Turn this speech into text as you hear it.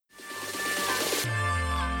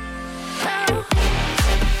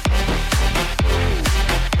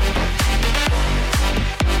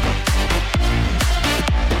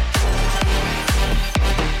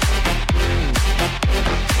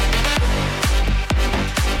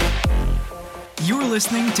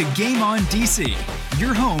listening to Game On DC,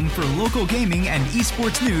 your home for local gaming and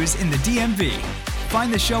esports news in the DMV.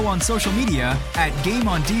 Find the show on social media at Game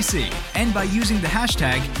On DC and by using the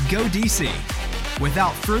hashtag GoDC.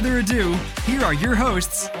 Without further ado, here are your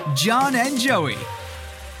hosts, John and Joey.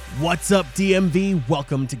 What's up, DMV?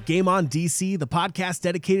 Welcome to Game On DC, the podcast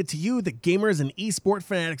dedicated to you, the gamers and esport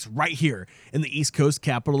fanatics right here in the East Coast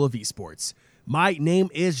capital of esports. My name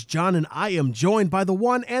is John, and I am joined by the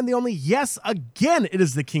one and the only, yes, again, it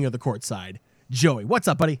is the king of the courtside, Joey. What's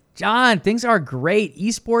up, buddy? John, things are great.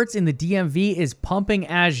 Esports in the DMV is pumping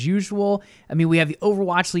as usual. I mean, we have the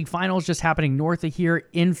Overwatch League Finals just happening north of here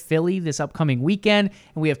in Philly this upcoming weekend,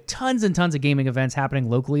 and we have tons and tons of gaming events happening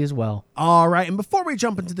locally as well. All right, and before we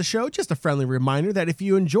jump into the show, just a friendly reminder that if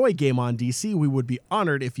you enjoy Game On DC, we would be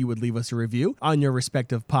honored if you would leave us a review on your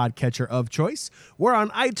respective podcatcher of choice. We're on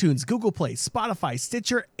iTunes, Google Play, Spotify,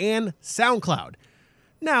 Stitcher, and SoundCloud.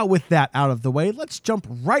 Now, with that out of the way, let's jump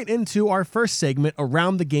right into our first segment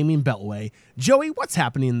around the gaming beltway. Joey, what's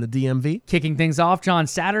happening in the DMV? Kicking things off, John,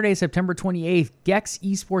 Saturday, September 28th, Gex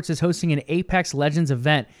Esports is hosting an Apex Legends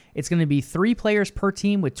event. It's going to be 3 players per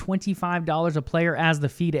team with $25 a player as the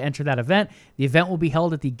fee to enter that event. The event will be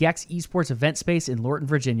held at the Gex Esports event space in Lorton,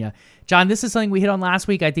 Virginia. John, this is something we hit on last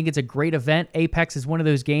week. I think it's a great event. Apex is one of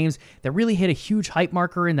those games that really hit a huge hype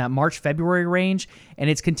marker in that March-February range, and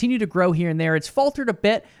it's continued to grow here and there. It's faltered a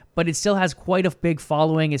bit, but it still has quite a big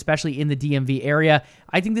following, especially in the DMV area.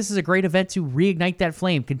 I think this is a great event to reignite that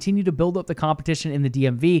flame, continue to build up the competition in the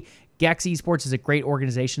DMV. Gex Esports is a great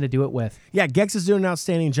organization to do it with. Yeah, Gex is doing an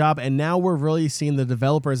outstanding job, and now we're really seeing the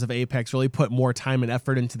developers of Apex really put more time and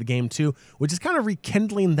effort into the game too, which is kind of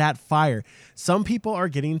rekindling that fire. Some people are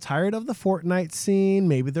getting tired of the Fortnite scene.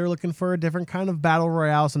 Maybe they're looking for a different kind of battle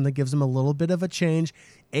royale, something that gives them a little bit of a change.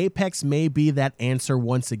 Apex may be that answer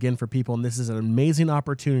once again for people, and this is an amazing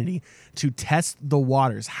opportunity to test the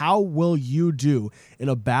waters. How will you do in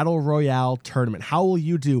a battle royale tournament? How will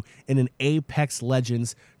you do in an Apex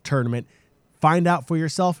Legends tournament? Find out for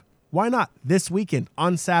yourself. Why not? This weekend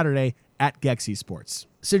on Saturday at Gex Esports.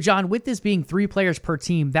 So, John, with this being 3 players per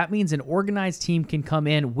team, that means an organized team can come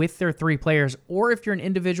in with their 3 players, or if you're an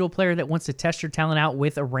individual player that wants to test your talent out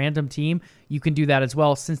with a random team, you can do that as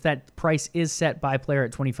well, since that price is set by player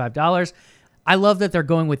at $25. I love that they're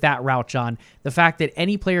going with that route, John. The fact that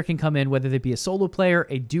any player can come in, whether they be a solo player,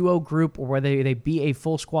 a duo group, or whether they be a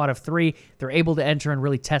full squad of 3, they're able to enter and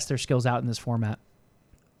really test their skills out in this format.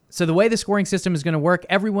 So the way the scoring system is going to work,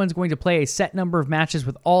 everyone's going to play a set number of matches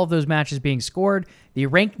with all of those matches being scored. The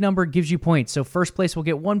rank number gives you points. So first place will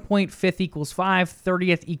get 1 point, 5th equals 5,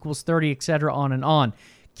 30th equals 30, etc. on and on.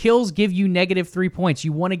 Kills give you -3 points.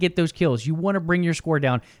 You want to get those kills. You want to bring your score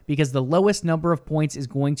down because the lowest number of points is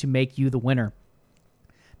going to make you the winner.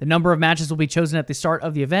 The number of matches will be chosen at the start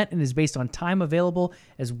of the event and is based on time available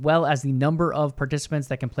as well as the number of participants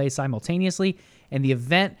that can play simultaneously. And the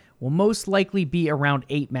event will most likely be around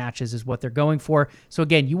 8 matches is what they're going for. So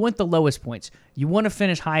again, you want the lowest points. You want to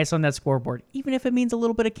finish highest on that scoreboard, even if it means a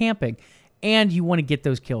little bit of camping. And you want to get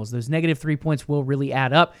those kills. Those -3 points will really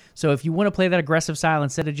add up. So if you want to play that aggressive style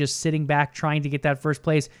instead of just sitting back trying to get that first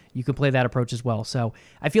place, you can play that approach as well. So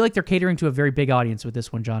I feel like they're catering to a very big audience with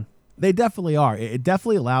this one, John. They definitely are. It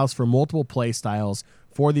definitely allows for multiple play styles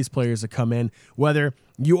for these players to come in, whether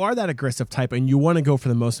you are that aggressive type and you want to go for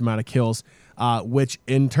the most amount of kills, which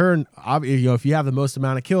in turn, if you have the most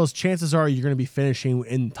amount of kills, chances are you're going to be finishing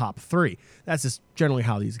in top 3. That's just generally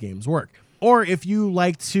how these games work. Or if you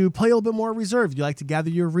like to play a little bit more reserved, you like to gather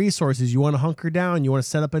your resources, you want to hunker down, you want to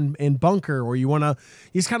set up in bunker, or you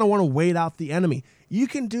just kind of want to wait out the enemy. You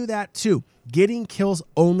can do that too. Getting kills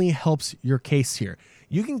only helps your case here.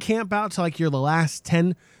 You can camp out to like you're the last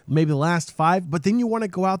 10, maybe the last 5, but then you want to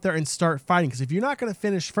go out there and start fighting, because if you're not going to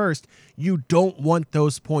finish first, you don't want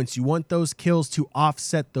those points. You want those kills to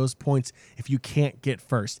offset those points if you can't get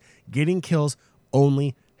first. Getting kills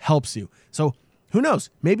only helps you. So who knows?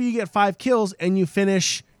 Maybe you get 5 kills and you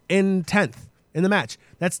finish in 10th in the match.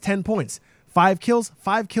 That's 10 points. 5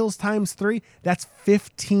 kills times 3, that's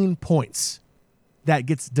 15 points. That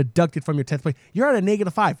gets deducted from your 10th place. You're at a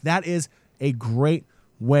 -5. That is a great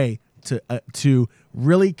way to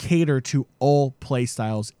really cater to all play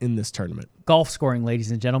styles in this tournament. Golf scoring,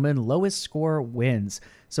 ladies and gentlemen. Lowest score wins.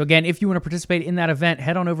 So again, if you want to participate in that event,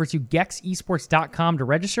 head on over to gexesports.com to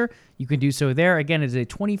register. You can do so there. Again, it's a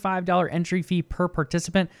 $25 entry fee per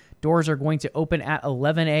participant. Doors are going to open at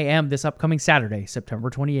 11 a.m. this upcoming Saturday,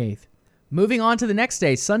 September 28th. Moving on to the next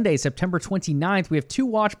day, Sunday, September 29th, we have 2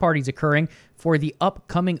 watch parties occurring for the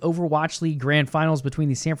upcoming Overwatch League Grand Finals between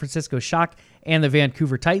the San Francisco Shock and the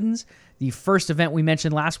Vancouver Titans. The first event we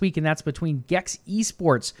mentioned last week, and that's between Gex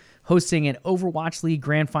Esports hosting an Overwatch League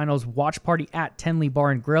Grand Finals watch party at Tenley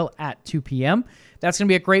Bar and Grill at 2 p.m. That's going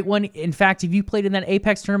to be a great one. In fact, if you played in that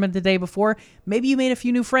Apex tournament the day before, maybe you made a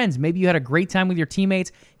few new friends. Maybe you had a great time with your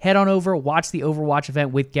teammates. Head on over, watch the Overwatch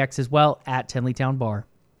event with Gex as well at Tenley Town Bar.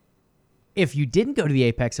 If you didn't go to the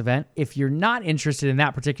Apex event, if you're not interested in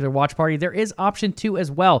that particular watch party, there is option 2 as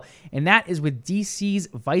well, and that is with DC's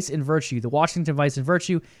Vice and Virtue, the Washington Vice and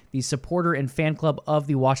Virtue, the supporter and fan club of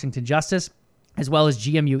the Washington Justice, as well as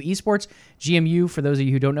GMU Esports. GMU, for those of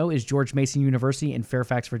you who don't know, is George Mason University in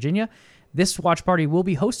Fairfax, Virginia. This watch party will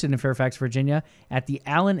be hosted in Fairfax, Virginia at the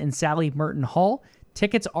Alan and Sally Merton Hall.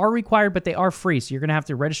 Tickets are required, but they are free, so you're going to have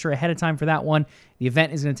to register ahead of time for that one. The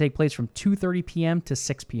event is going to take place from 2:30 p.m. to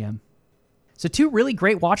 6 p.m. So 2 really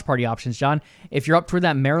great watch party options, John. If you're up toward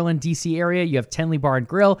that Maryland, D.C. area, you have Tenley Bar and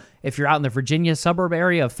Grill. If you're out in the Virginia suburb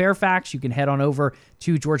area of Fairfax, you can head on over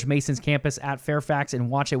to George Mason's campus at Fairfax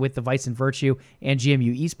and watch it with the Vice and Virtue and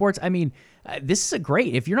GMU Esports. I mean, this is a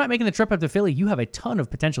great. If you're not making the trip up to Philly, you have a ton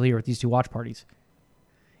of potential here with these 2 watch parties.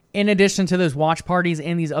 In addition to those watch parties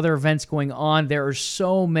and these other events going on, there are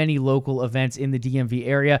so many local events in the DMV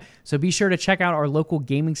area. So be sure to check out our local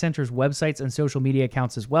gaming centers' websites and social media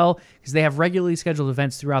accounts as well, because they have regularly scheduled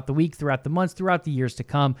events throughout the week, throughout the months, throughout the years to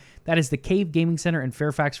come. That is the Cave Gaming Center in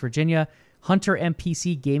Fairfax, Virginia, Hunter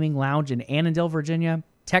MPC Gaming Lounge in Annandale, Virginia,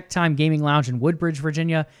 Tech Time Gaming Lounge in Woodbridge,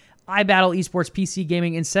 Virginia, iBattle Esports PC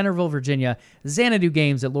Gaming in Centerville, Virginia, Xanadu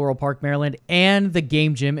Games at Laurel Park, Maryland, and the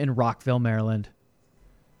Game Gym in Rockville, Maryland.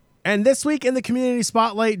 And this week in the Community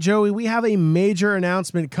Spotlight, Joey, we have a major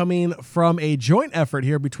announcement coming from a joint effort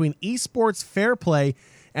here between Esports Fair Play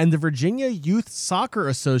and the Virginia Youth Soccer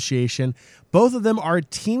Association. Both of them are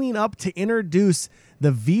teaming up to introduce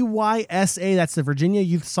the VYSA, that's the Virginia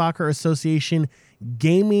Youth Soccer Association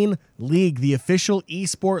Gaming League, the official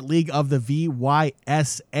esport league of the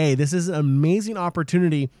VYSA. This is an amazing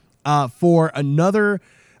opportunity for another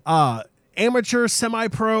amateur,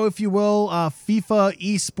 semi-pro, if you will, FIFA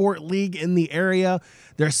esport league in the area.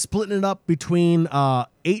 They're splitting it up between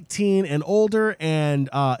 18 and older and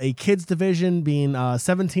a kids division being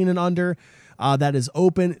 17 and under. That is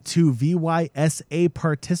open to VYSA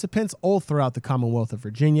participants all throughout the Commonwealth of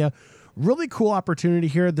Virginia. Really cool opportunity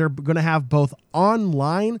here. They're going to have both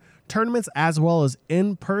online tournaments as well as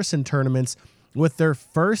in-person tournaments, with their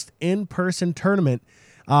first in-person tournament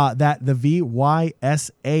that the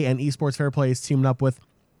VYSA and Esports Fair Play is teaming up with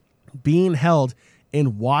being held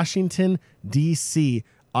in Washington, D.C.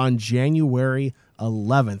 on January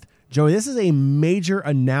 11th. Joey, this is a major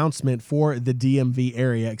announcement for the DMV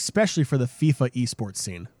area, especially for the FIFA esports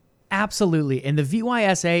scene. Absolutely. And the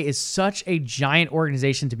VYSA is such a giant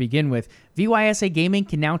organization to begin with. VYSA Gaming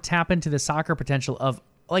can now tap into the soccer potential of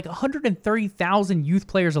like 130,000 youth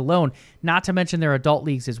players alone, not to mention their adult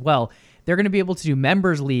leagues as well. They're going to be able to do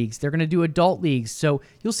members leagues. They're going to do adult leagues. So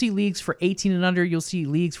you'll see leagues for 18 and under. You'll see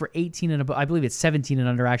leagues for 18 and above. I believe it's 17 and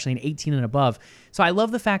under, actually, and 18 and above. So I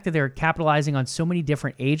love the fact that they're capitalizing on so many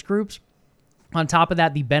different age groups. On top of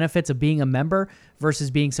that, the benefits of being a member versus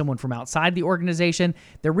being someone from outside the organization.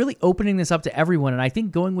 They're really opening this up to everyone. And I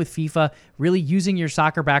think going with FIFA, really using your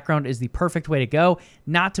soccer background is the perfect way to go.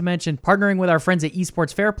 Not to mention partnering with our friends at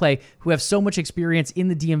Esports Fair Play, who have so much experience in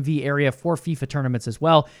the DMV area for FIFA tournaments as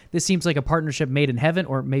well. This seems like a partnership made in heaven,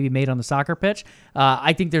 or maybe made on the soccer pitch.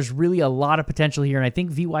 I think there's really a lot of potential here. And I think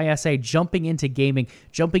VYSA jumping into gaming,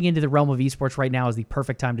 jumping into the realm of esports right now is the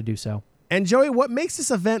perfect time to do so. And Joey, what makes this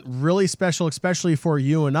event really special, especially for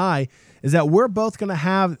you and I, is that we're both going to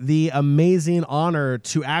have the amazing honor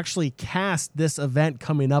to actually cast this event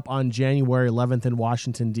coming up on January 11th in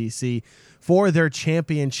Washington, D.C. for their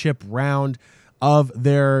championship round of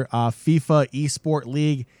their FIFA eSport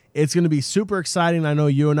League. It's going to be super exciting. I know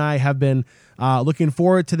you and I have been looking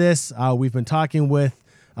forward to this. We've been talking with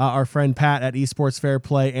our friend Pat at Esports Fair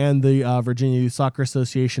Play and the Virginia Youth Soccer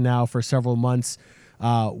Association now for several months,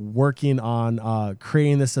 working on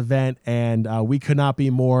creating this event, and we could not be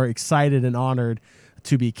more excited and honored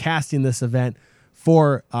to be casting this event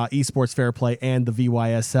for Esports Fair Play and the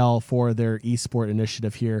VYSL for their esport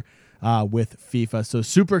initiative here with FIFA. So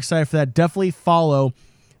super excited for that. Definitely follow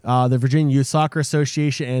the Virginia Youth Soccer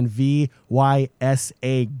Association and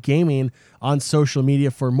VYSA Gaming on social media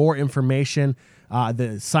for more information.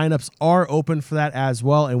 The signups are open for that as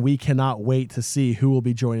well, and we cannot wait to see who will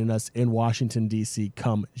be joining us in Washington, D.C.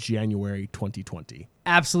 come January 2020.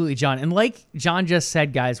 Absolutely, John. And like John just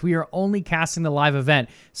said, guys, we are only casting the live event.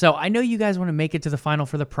 So I know you guys want to make it to the final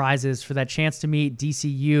for the prizes, for that chance to meet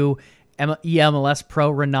DCU, EMLS Pro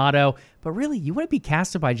Renato. But really, you want to be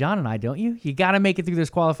casted by John and I, don't you? You got to make it through those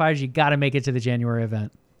qualifiers. You got to make it to the January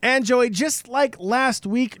event. And Joey, just like last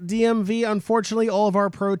week, DMV, unfortunately, all of our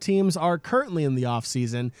pro teams are currently in the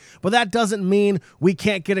offseason, but that doesn't mean we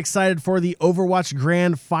can't get excited for the Overwatch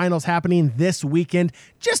Grand Finals happening this weekend,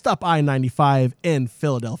 just up I-95 in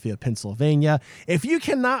Philadelphia, Pennsylvania. If you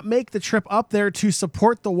cannot make the trip up there to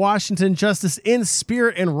support the Washington Justice in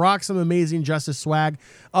spirit and rock some amazing Justice swag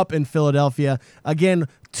up in Philadelphia, again,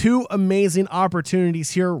 2 amazing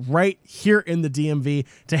opportunities here, right here in the DMV,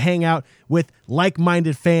 to hang out with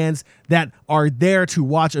like-minded fans that are there to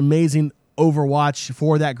watch amazing Overwatch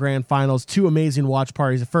for that grand finals. 2 amazing watch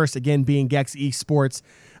parties. The first, again, being Gex Esports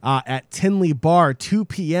at Tinley Bar, 2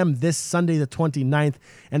 p.m. this Sunday, the 29th.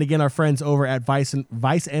 And again, our friends over at Vice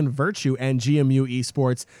and Virtue and GMU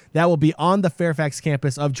Esports. That will be on the Fairfax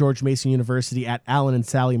campus of George Mason University at Allen and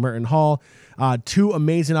Sally Merton Hall. 2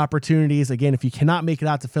 amazing opportunities. Again, if you cannot make it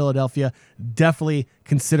out to Philadelphia, definitely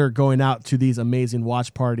consider going out to these amazing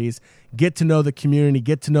watch parties. Get to know the community.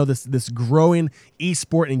 Get to know this growing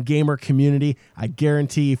esport and gamer community. I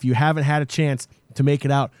guarantee if you haven't had a chance to make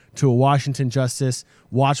it out to a Washington Justice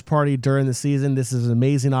watch party during the season, this is an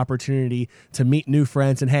amazing opportunity to meet new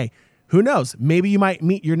friends. And hey, who knows? Maybe you might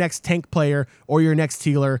meet your next tank player or your next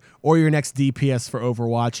healer or your next DPS for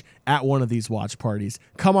Overwatch at one of these watch parties.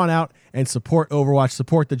 Come on out and support Overwatch,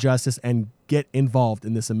 support the Justice, and get involved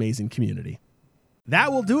in this amazing community.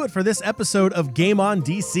 That will do it for this episode of Game On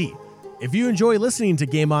DC. If you enjoy listening to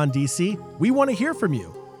Game On DC, we want to hear from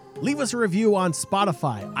you. Leave us a review on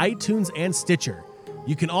Spotify, iTunes, and Stitcher.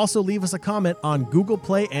 You can also leave us a comment on Google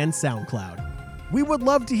Play and SoundCloud. We would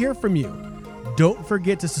love to hear from you. Don't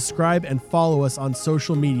forget to subscribe and follow us on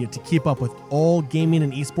social media to keep up with all gaming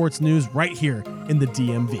and esports news right here in the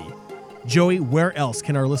DMV. Joey, where else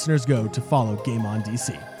can our listeners go to follow Game On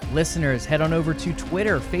DC? Listeners, head on over to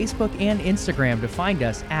Twitter, Facebook, and Instagram to find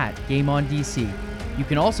us at Game On DC. You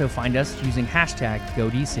can also find us using hashtag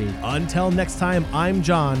GoDC. Until next time, I'm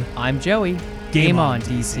John. I'm Joey. Game On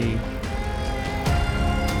DC.